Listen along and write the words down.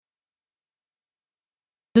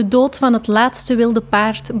De dood van het laatste wilde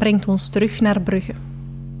paard brengt ons terug naar Brugge.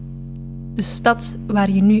 De stad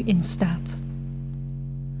waar je nu in staat.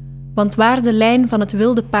 Want waar de lijn van het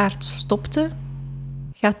wilde paard stopte,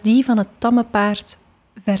 gaat die van het tamme paard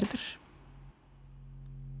verder.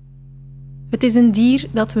 Het is een dier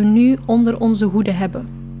dat we nu onder onze hoede hebben,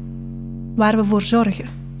 waar we voor zorgen.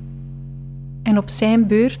 En op zijn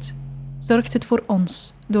beurt zorgt het voor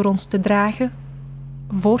ons, door ons te dragen,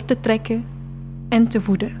 voor te trekken en te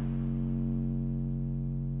voeden.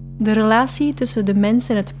 De relatie tussen de mens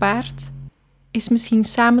en het paard is misschien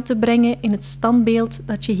samen te brengen in het standbeeld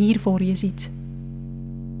dat je hier voor je ziet.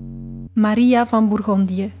 Maria van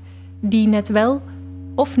Bourgondië, die net wel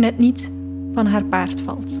of net niet van haar paard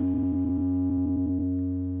valt.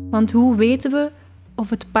 Want hoe weten we of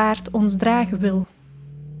het paard ons dragen wil?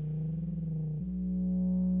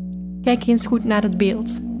 Kijk eens goed naar het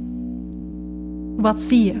beeld. Wat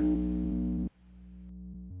zie je?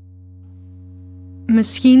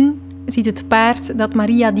 Misschien ziet het paard dat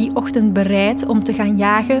Maria die ochtend bereidt om te gaan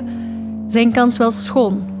jagen zijn kans wel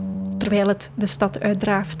schoon, terwijl het de stad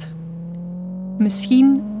uitdraaft.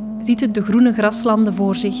 Misschien ziet het de groene graslanden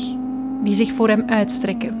voor zich, die zich voor hem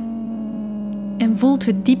uitstrekken. En voelt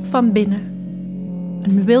het diep van binnen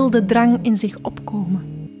een wilde drang in zich opkomen.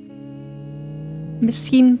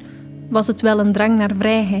 Misschien was het wel een drang naar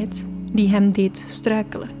vrijheid die hem deed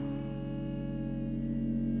struikelen.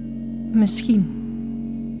 Misschien.